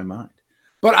crossed my mind,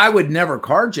 but I would never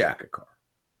carjack a car.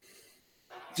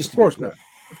 Of course not.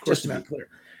 Just to be clear.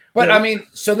 But I mean,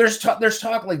 so there's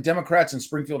talk like Democrats in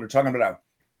Springfield are talking about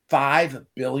a $5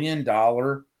 billion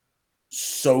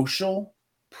social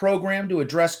program to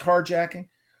address carjacking.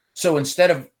 So instead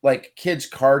of kids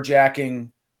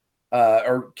carjacking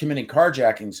or committing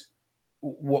carjackings,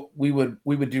 we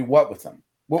would do what with them?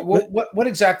 What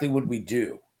exactly would we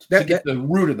do to get the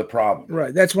root of the problem?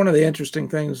 Right. That's one of the interesting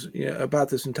things about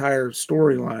this entire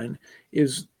storyline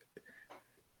is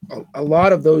a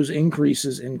lot of those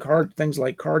increases in things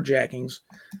like carjackings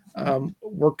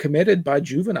were committed by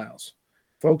juveniles.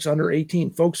 folks under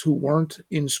 18, folks who weren't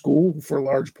in school for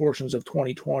large portions of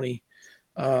 2020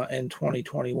 and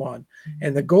 2021.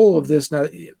 And the goal of this, now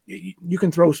you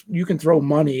can throw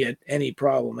money at any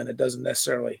problem and it doesn't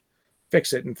necessarily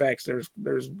fix it. In fact,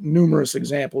 there's numerous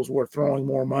examples where throwing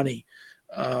more money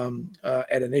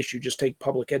at an issue, just take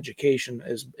public education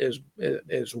as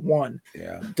one,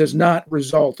 does not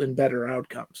result in better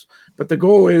outcomes. But the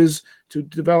goal is to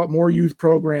develop more youth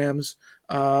programs,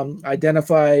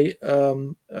 identify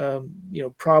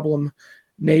problem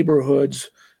neighborhoods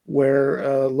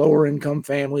where lower income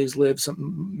families live,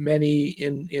 many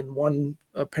in one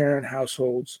parent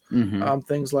households,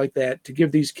 things like that, to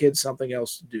give these kids something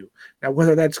else to do. Now,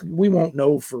 we won't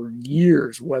know for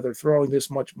years whether throwing this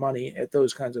much money at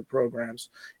those kinds of programs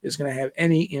is going to have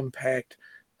any impact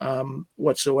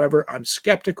whatsoever. I'm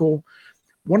skeptical.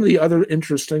 One of the other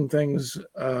interesting things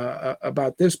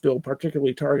about this bill,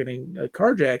 particularly targeting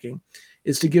carjacking,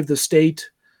 is to give the state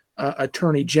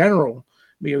attorney general,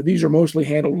 these are mostly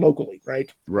handled locally,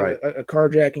 right? Right. A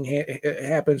carjacking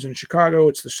happens in Chicago.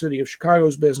 It's the city of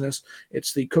Chicago's business.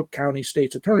 It's the Cook County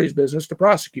State's attorney's business to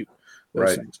prosecute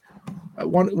those things.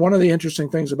 One of the interesting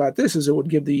things about this is it would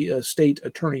give the state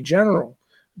attorney general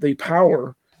the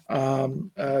power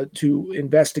to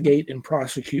investigate and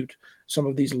prosecute some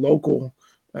of these local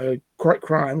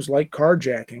crimes like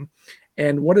carjacking.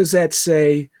 And what does that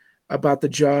say about the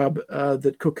job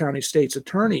that Cook County State's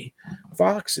attorney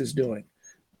Fox is doing?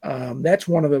 That's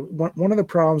one of the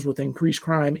problems with increased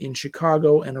crime in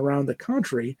Chicago and around the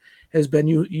country has been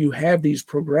you have these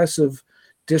progressive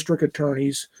district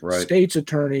attorneys, state's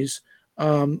attorneys,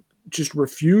 just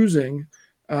refusing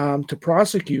to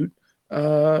prosecute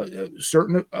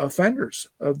certain offenders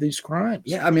of these crimes.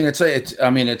 Yeah, I mean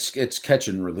it's catch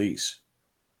and release.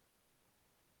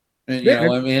 And,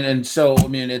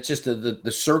 it's just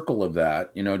the circle of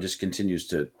that, just continues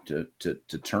to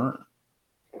turn.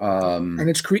 And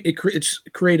it's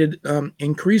created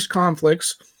increased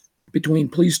conflicts between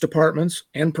police departments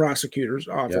and prosecutors'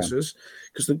 offices,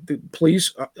 because the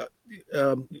police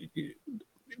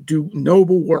do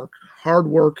noble work, hard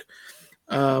work.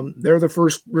 They're the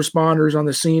first responders on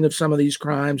the scene of some of these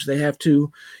crimes. They have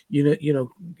to,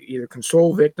 either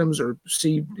console victims or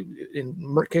see,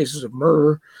 in cases of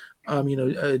murder,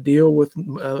 deal with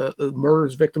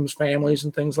murderers, victims' families,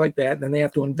 and things like that. And then they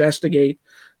have to investigate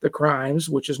the crimes,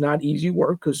 which is not easy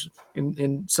work, because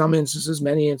in some instances,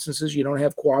 many instances, you don't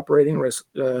have cooperating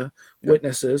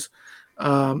witnesses.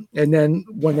 And then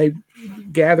when they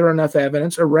gather enough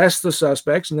evidence, arrest the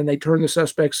suspects, and then they turn the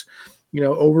suspects,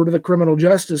 over to the criminal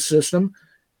justice system,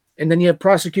 and then you have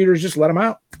prosecutors just let them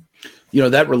out.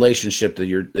 That relationship that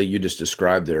you just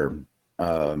described there.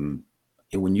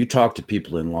 When you talk to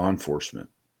people in law enforcement,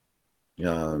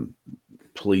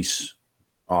 police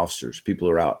officers, people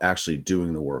who are out actually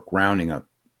doing the work, rounding up,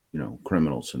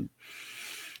 criminals and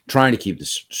trying to keep the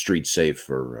streets safe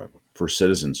for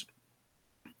citizens,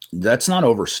 that's not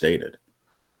overstated.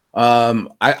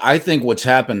 I think what's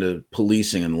happened to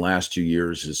policing in the last 2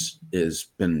 years has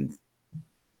been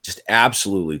just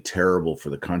absolutely terrible for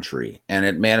the country, and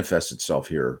it manifests itself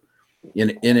here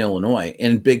in Illinois,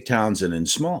 in big towns and in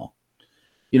small.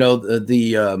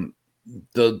 The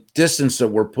distance that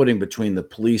we're putting between the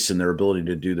police and their ability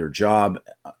to do their job,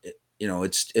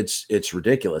 it's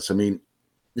ridiculous. I mean,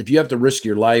 if you have to risk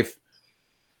your life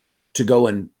to go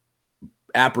and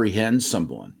apprehend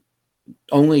someone,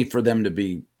 only for them to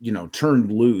be,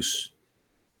 turned loose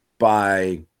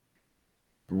by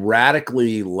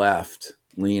radically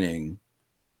left-leaning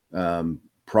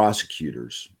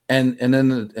prosecutors and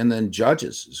then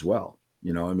judges as well.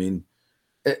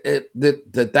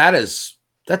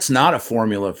 That's not a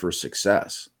formula for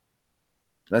success.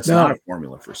 That's not a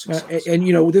formula for success. And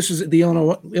this is the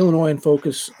Illinois in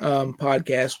Focus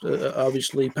podcast,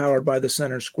 obviously powered by the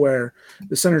Center Square.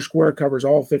 The Center Square covers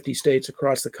all 50 states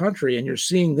across the country, and you're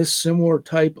seeing this similar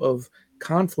type of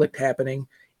conflict happening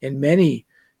in many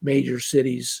major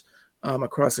cities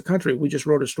across the country. We just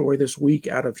wrote a story this week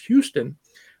out of Houston,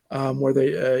 where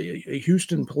the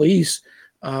Houston police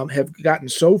have gotten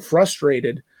so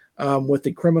frustrated with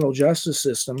the criminal justice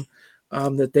system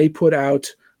that they put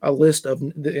out a list of,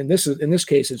 in this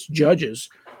case, it's judges,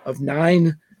 of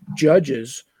 9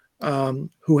 judges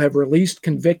who have released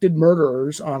convicted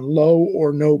murderers on low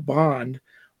or no bond,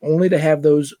 only to have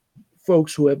those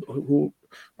folks who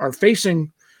are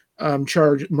facing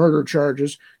murder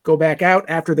charges go back out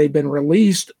after they've been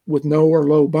released with no or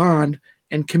low bond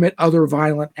and commit other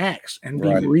violent acts and be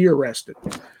rearrested.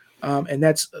 And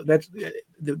that's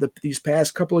these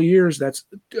past couple of years, that's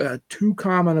too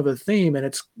common of a theme, and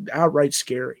it's outright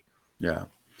scary. Yeah.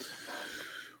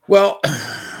 Well,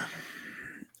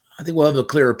 I think we'll have a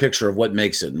clearer picture of what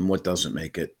makes it and what doesn't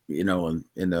make it, in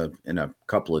a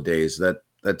couple of days.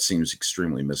 That seems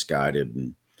extremely misguided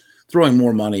and throwing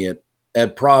more money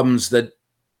at problems that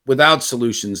without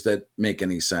solutions that make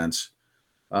any sense.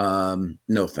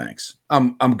 No thanks.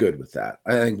 I'm good with that.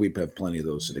 I think we have plenty of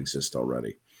those that exist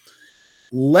already.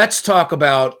 Let's talk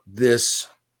about this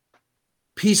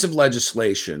piece of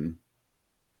legislation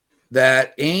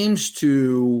that aims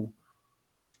to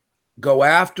go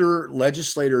after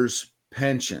legislators'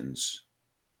 pensions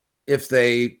if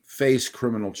they face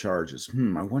criminal charges.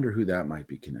 I wonder who that might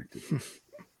be connected to.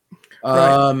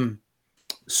 Right.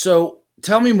 So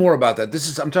tell me more about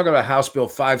that. I'm talking about House Bill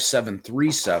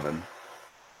 5737.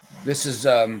 This is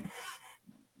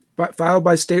filed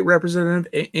by State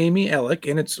Representative Amy Ellick,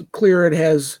 and it's clear it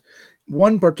has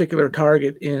one particular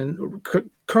target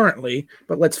currently,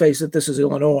 but let's face it, this is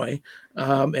Illinois,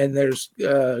 and there's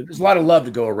a lot of love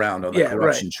to go around on the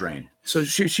corruption train. So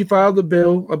she filed the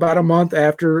bill about a month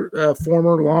after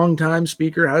former longtime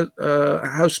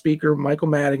House Speaker Michael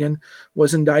Madigan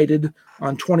was indicted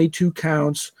on 22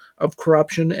 counts of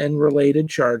corruption and related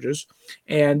charges,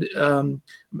 and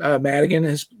Madigan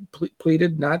has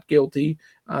pleaded not guilty.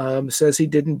 Says he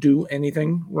didn't do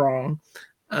anything wrong.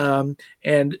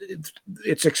 And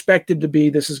it's expected to be,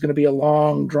 this is going to be a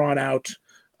long, drawn out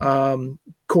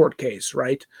court case,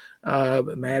 right?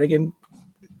 Madigan,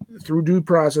 through due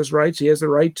process rights, he has the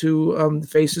right to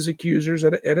face his accusers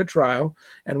at a trial.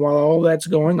 And while all that's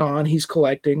going on, he's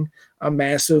collecting a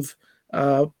massive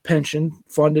pension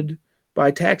funded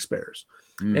by taxpayers.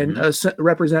 Mm-hmm. And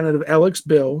Representative Ellick's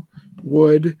bill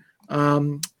would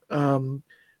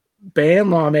ban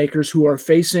lawmakers who are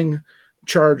facing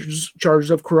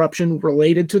charges of corruption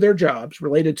related to their jobs,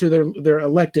 related to their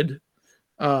elected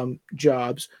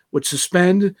jobs, would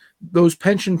suspend those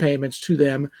pension payments to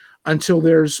them until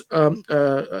there's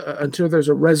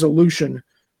a resolution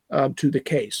to the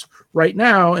case. Right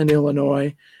now in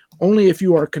Illinois, only if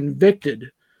you are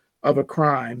convicted of a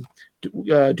crime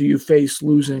do you face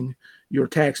losing your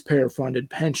taxpayer-funded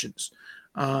pensions.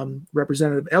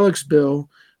 Representative Ellick's bill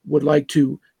would like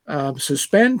to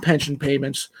suspend pension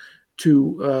payments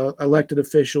to elected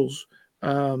officials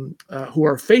who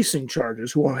are facing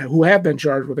charges, who have been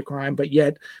charged with a crime, but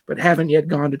haven't yet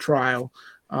gone to trial,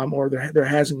 or there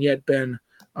hasn't yet been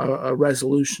a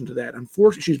resolution to that.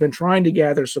 Unfortunately, she's been trying to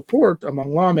gather support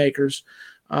among lawmakers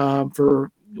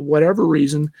for whatever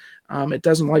reason. It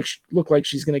doesn't look like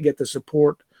she's going to get the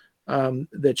support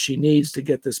that she needs to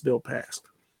get this bill passed.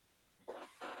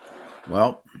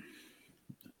 Well,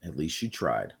 at least she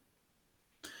tried.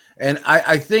 And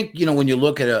I think, when you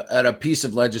look at a piece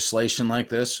of legislation like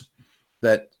this,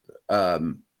 that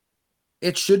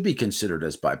it should be considered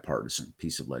as bipartisan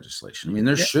piece of legislation. I mean,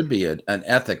 there should be an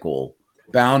ethical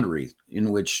boundary in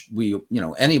which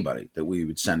anybody that we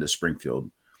would send to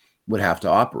Springfield would have to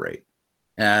operate.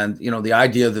 And, the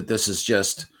idea that this is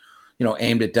just,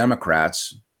 aimed at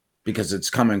Democrats because it's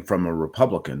coming from a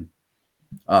Republican.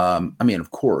 I mean,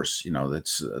 of course,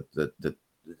 that's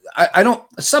I don't.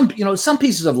 Some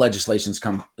pieces of legislation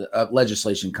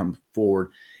come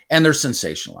forward, and they're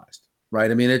sensationalized,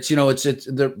 right? I mean,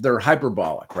 they're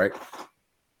hyperbolic, right?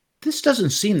 This doesn't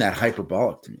seem that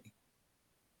hyperbolic to me.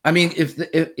 I mean, if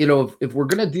we're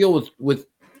going to deal with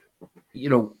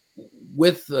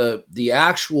the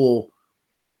actual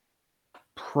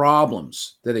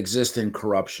problems that exist in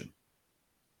corruption,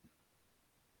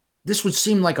 this would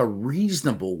seem like a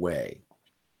reasonable way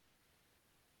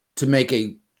to make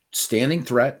a standing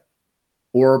threat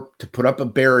or to put up a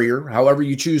barrier, however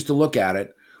you choose to look at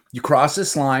it. You cross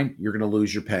this line, you're going to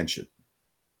lose your pension.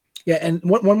 Yeah, and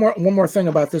one more thing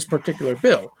about this particular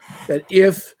bill, that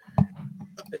if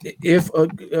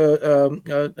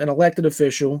an elected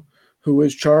official who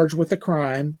is charged with a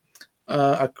crime,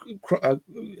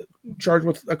 charged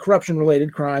with a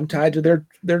corruption-related crime tied to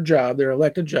their job, their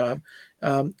elected job,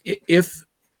 if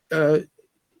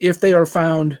they are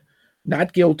found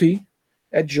not guilty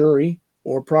at jury,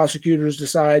 or prosecutors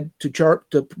decide to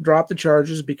drop the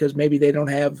charges because maybe they don't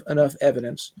have enough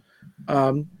evidence,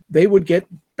 they would get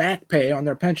back pay on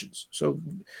their pensions. So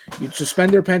you'd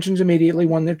suspend their pensions immediately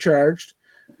when they're charged.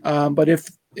 But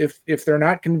if they're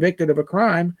not convicted of a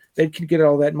crime, they could get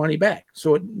all that money back.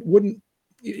 So it wouldn't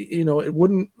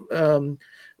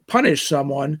punish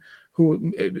someone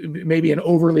who may be an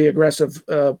overly aggressive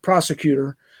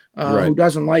prosecutor right, who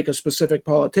doesn't like a specific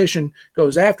politician,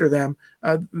 goes after them.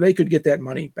 They could get that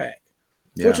money back.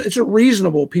 Yeah. So it's a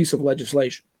reasonable piece of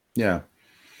legislation. Yeah.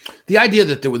 The idea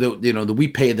that that we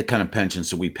pay the kind of pensions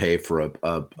that we pay for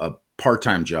a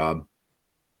part-time job,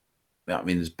 I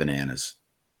mean, it's bananas.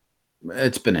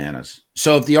 It's bananas.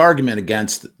 So if the argument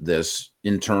against this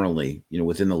internally,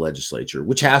 within the legislature,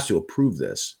 which has to approve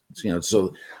this,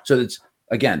 so it's,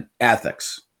 again,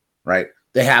 ethics, right?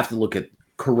 They have to look at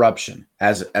corruption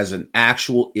as an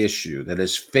actual issue that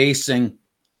is facing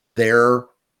their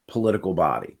political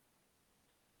body.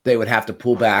 They would have to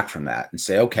pull back from that and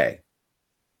say, okay,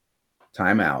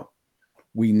 time out.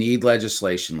 We need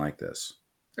legislation like this.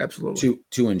 Absolutely.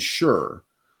 To ensure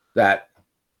that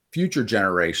future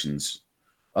generations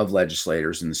of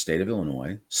legislators in the state of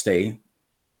Illinois stay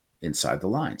inside the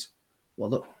lines. Well,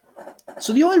 look,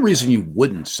 so the only reason you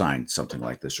wouldn't sign something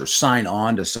like this or sign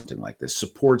on to something like this,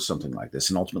 support something like this,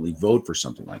 and ultimately vote for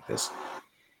something like this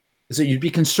is that you'd be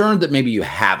concerned that maybe you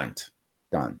haven't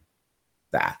done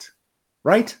that,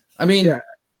 right? I mean, if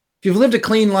you've lived a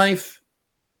clean life,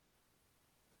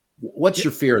 what's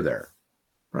your fear there?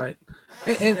 Right.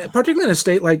 And particularly in a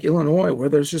state like Illinois, where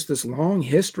there's just this long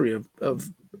history of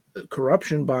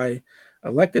corruption by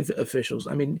elected officials.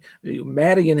 I mean,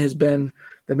 Madigan has been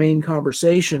the main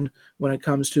conversation when it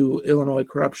comes to Illinois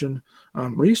corruption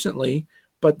recently.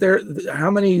 But how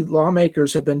many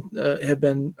lawmakers have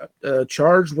been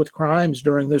charged with crimes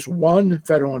during this one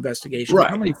federal investigation? Right.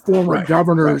 How many former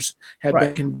governors have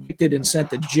been convicted and sent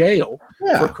to jail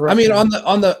for corruption? I mean,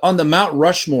 on the Mount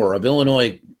Rushmore of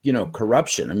Illinois,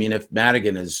 corruption. I mean, if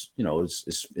Madigan is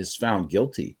found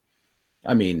guilty,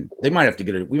 I mean, we might have to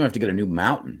get a new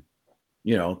mountain,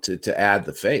 to add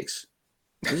the face.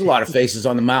 There's a lot of faces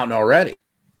on the mountain already.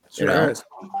 Sure is.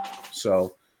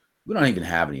 So we don't even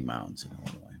have any mountains in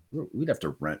Illinois. We'd have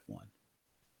to rent one.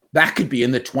 That could be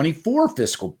in the 24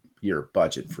 fiscal year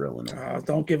budget for Illinois.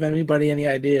 Don't give anybody any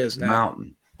ideas now.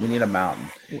 Mountain. We need a mountain.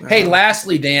 Hey,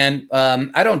 lastly, Dan,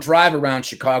 I don't drive around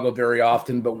Chicago very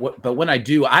often, but when I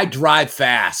do, I drive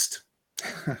fast.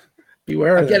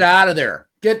 Beware of get out of there.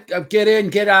 Get in,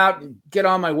 get out, and get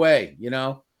on my way.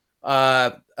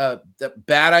 The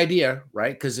bad idea,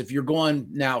 right? Because if you're going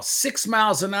now 6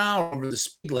 miles an hour over the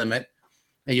speed limit,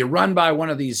 and you run by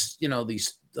one of these,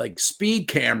 these like speed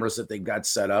cameras that they got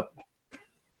set up,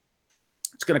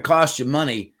 it's going to cost you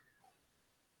money.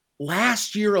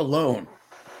 Last year alone,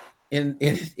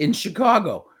 in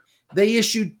Chicago, they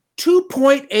issued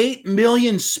 2.8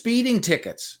 million speeding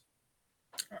tickets,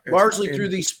 largely through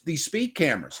these speed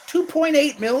cameras.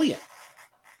 2.8 million.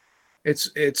 It's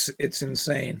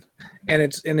insane, and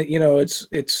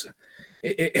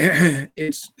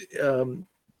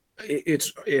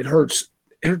it hurts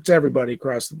everybody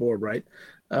across the board, right?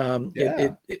 One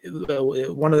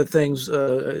of the things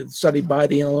studied by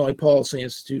the Illinois Policy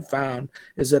Institute found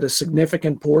is that a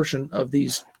significant portion of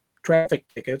these traffic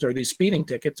tickets, or these speeding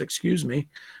tickets,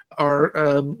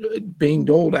 are being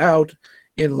doled out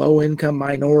in low-income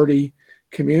minority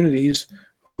communities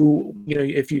who,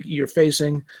 if you're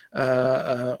facing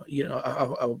a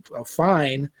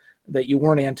fine that you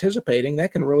weren't anticipating,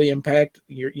 that can really impact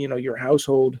your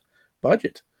household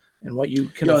budget and what you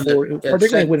can afford,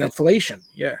 particularly with inflation.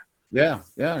 Yeah.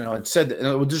 It said that,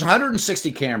 there's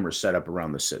 160 cameras set up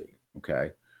around the city. Okay.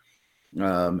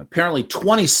 Apparently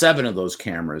 27 of those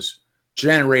cameras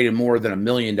generated more than $1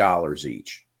 million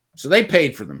each. So they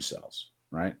paid for themselves,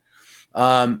 right?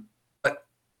 But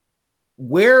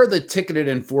where the ticketed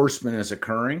enforcement is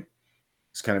occurring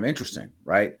is kind of interesting,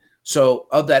 right? So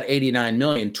of that 89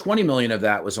 million, 20 million of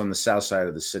that was on the south side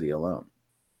of the city alone.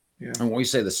 Yeah. And when we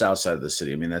say the south side of the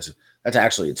city, I mean, that's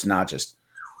actually, it's not just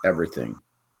everything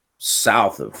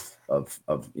south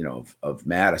of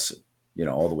Madison,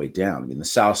 all the way down. I mean, the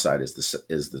south side is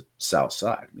the south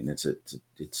side. I mean, it's a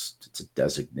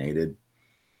designated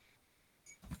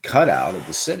cutout of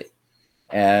the city.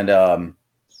 And how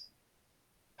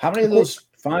many of those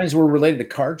fines were related to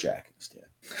carjackings, Dan?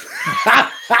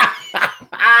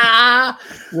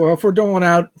 Well, if we're doling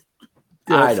out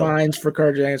fines for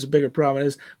carjacking, it's a bigger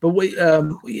problem. But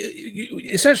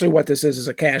essentially what this is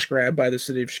a cash grab by the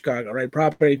city of Chicago, right?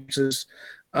 Property taxes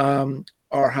are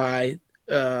high.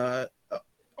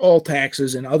 All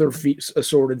taxes and other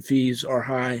assorted fees are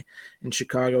high in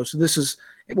Chicago. So this is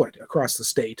across the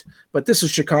state, but this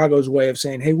is Chicago's way of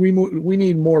saying, hey, we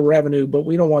need more revenue, but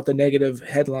we don't want the negative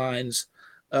headlines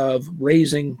of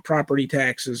raising property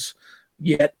taxes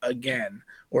yet again,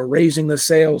 or raising the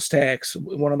sales tax,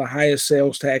 one of the highest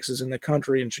sales taxes in the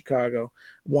country in Chicago,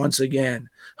 once again,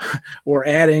 or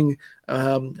adding,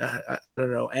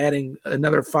 adding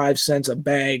another 5 cents a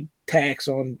bag tax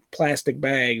on plastic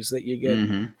bags that you get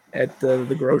at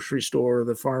the grocery store or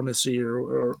the pharmacy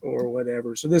or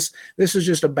whatever. So this is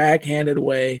just a backhanded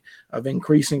way of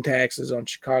increasing taxes on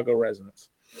Chicago residents.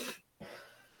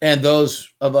 And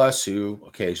those of us who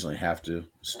occasionally have to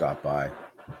stop by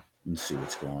and see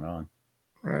what's going on.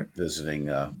 visiting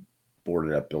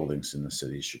boarded up buildings in the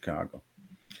city of Chicago.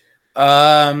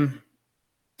 Dan,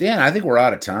 I think we're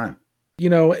out of time.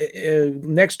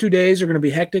 Next 2 days are going to be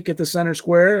hectic at the Center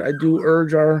Square. I do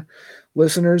urge our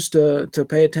listeners to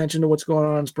pay attention to what's going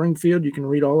on in Springfield. You can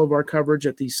read all of our coverage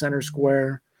at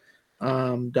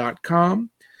thecentersquare.com.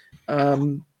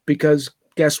 Because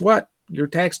guess what? Your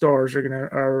tax dollars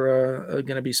are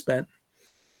gonna be spent.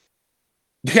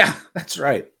 Yeah, that's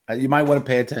right. You might want to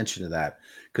pay attention to that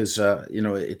because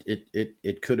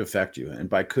it could affect you, and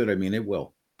by could I mean it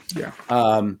will. Yeah.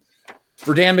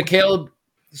 For Dan McCaleb,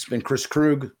 this has been Chris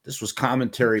Krug. This was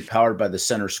commentary powered by the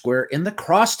Center Square in the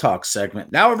Crosstalk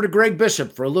segment. Now over to Greg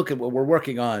Bishop for a look at what we're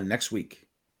working on next week.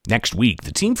 Next week,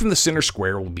 the team from the Center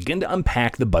Square will begin to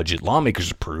unpack the budget lawmakers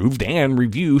approved and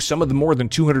review some of the more than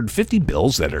 250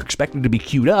 bills that are expected to be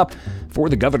queued up for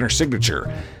the governor's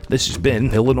signature. This has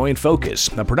been Illinois in Focus,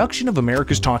 a production of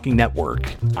America's Talking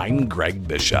Network. I'm Greg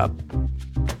Bishop.